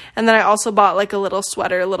that. And then I also bought like a little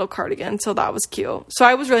sweater, a little cardigan. So that was cute. So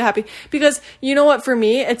I was really happy because you know what, for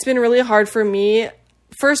me, it's been really hard for me.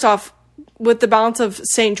 First off, with the balance of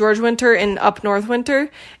St. George winter and up north winter,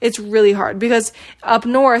 it's really hard because up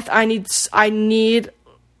north, I need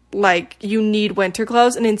like, you need winter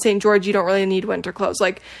clothes. And in St. George, you don't really need winter clothes.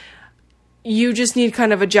 Like, you just need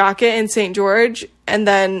kind of a jacket in St. George, and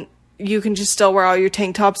then you can just still wear all your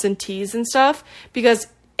tank tops and tees and stuff because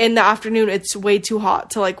in the afternoon, it's way too hot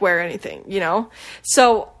to like wear anything, you know?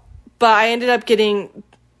 So, but I ended up getting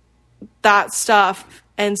that stuff.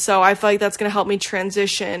 And so I feel like that's going to help me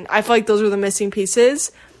transition. I feel like those were the missing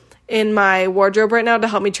pieces in my wardrobe right now to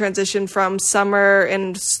help me transition from summer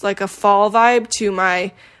and like a fall vibe to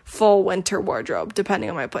my full winter wardrobe, depending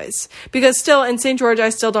on my place. Because still in St. George, I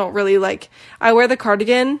still don't really like, I wear the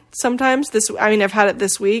cardigan sometimes. I've had it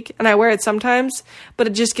this week and I wear it sometimes, but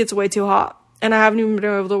it just gets way too hot. And I haven't even been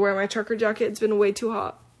able to wear my trucker jacket. It's been way too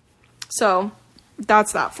hot. So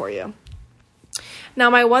that's that for you. Now,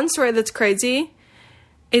 my one story that's crazy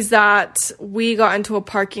is that we got into a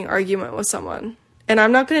parking argument with someone. And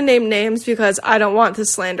I'm not going to name names because I don't want to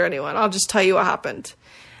slander anyone. I'll just tell you what happened.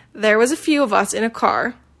 There was a few of us in a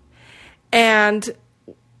car. And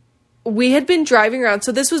we had been driving around.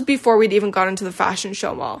 So this was before we'd even gone into the fashion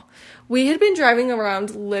show mall. We had been driving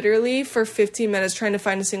around literally for 15 minutes trying to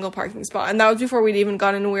find a single parking spot. And that was before we'd even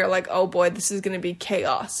gone in and we were like, oh boy, this is going to be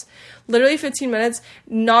chaos. Literally 15 minutes,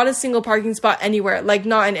 not a single parking spot anywhere. Like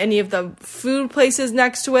not in any of the food places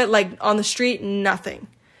next to it, like on the street, nothing.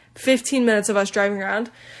 15 minutes of us driving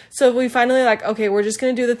around. So we finally like, okay, we're just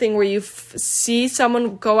going to do the thing where you see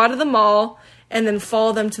someone go out of the mall and then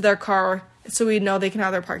follow them to their car so we know they can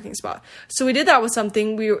have their parking spot. So we did that with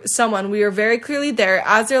someone. We were very clearly there.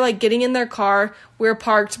 As they're like getting in their car, we're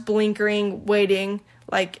parked, blinkering, waiting,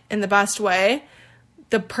 like in the best way.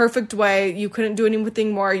 The perfect way. You couldn't do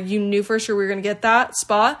anything more. You knew for sure we were going to get that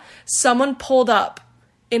spot. Someone pulled up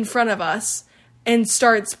in front of us and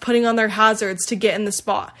starts putting on their hazards to get in the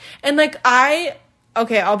spot. And like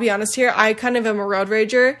I'll be honest here. I kind of am a road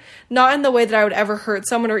rager, not in the way that I would ever hurt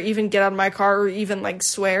someone or even get out of my car or even like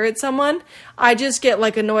swear at someone. I just get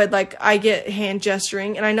like annoyed. Like I get hand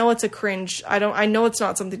gesturing and I know it's a cringe. I know it's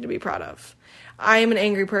not something to be proud of. I am an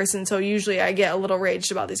angry person. So usually I get a little raged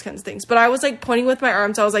about these kinds of things, but I was like pointing with my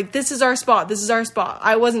arms. I was like, this is our spot. This is our spot.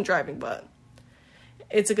 I wasn't driving, but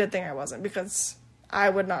it's a good thing I wasn't because I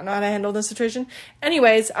would not know how to handle this situation.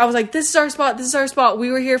 Anyways, I was like, this is our spot. This is our spot. We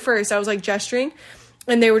were here first. I was like gesturing.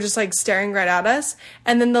 And they were just like staring right at us.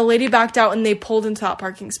 And then the lady backed out and they pulled into that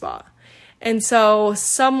parking spot. And so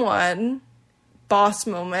someone, boss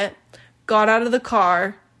moment, got out of the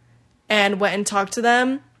car and went and talked to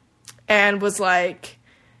them and was like,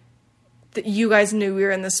 you guys knew we were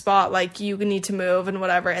in the spot. Like, you need to move and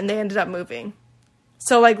whatever. And they ended up moving.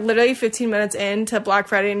 So like literally 15 minutes into Black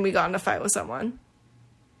Friday and we got in a fight with someone.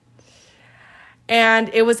 And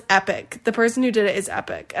it was epic. The person who did it is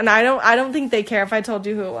epic. And I don't think they care if I told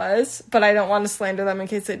you who it was, but I don't want to slander them in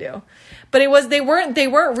case they do. But they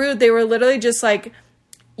weren't rude. They were literally just like,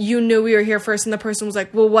 you knew we were here first. And the person was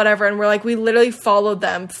like, well, whatever. And we're like, we literally followed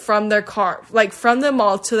them from their car, like from the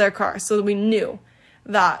mall to their car. So we knew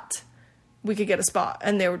that we could get a spot.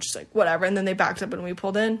 And they were just like, whatever. And then they backed up and we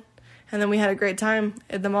pulled in. And then we had a great time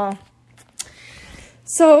at the mall.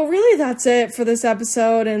 So really that's it for this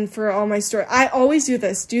episode and for all my story. I always do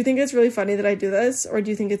this. Do you think it's really funny that I do this? Or do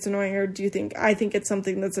you think it's annoying? Or do you think I think it's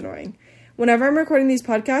something that's annoying? Whenever I'm recording these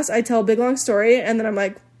podcasts, I tell a big long story and then I'm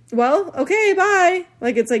like, well, okay, bye.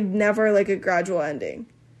 Like it's like never like a gradual ending.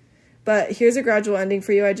 But here's a gradual ending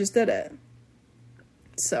for you. I just did it.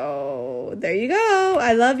 So there you go.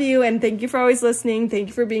 I love you and thank you for always listening. Thank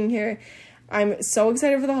you for being here. I'm so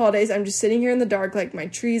excited for the holidays. I'm just sitting here in the dark, like my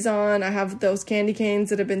tree's on. I have those candy canes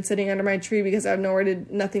that have been sitting under my tree because I have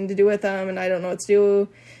nothing to do with them and I don't know what to do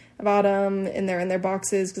about them. And they're in their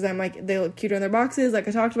boxes because I'm like, they look cuter in their boxes. Like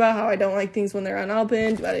I talked about how I don't like things when they're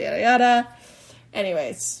unopened, yada, yada, yada.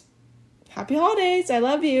 Anyways, happy holidays. I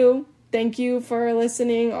love you. Thank you for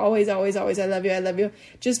listening. Always, always, always. I love you. I love you.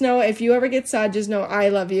 Just know if you ever get sad, just know I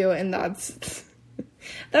love you. And that's...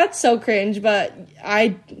 That's so cringe, but I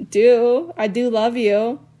do love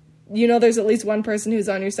you. You know there's at least one person who's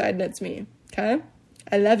on your side and it's me, okay?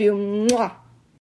 I love you. Mwah.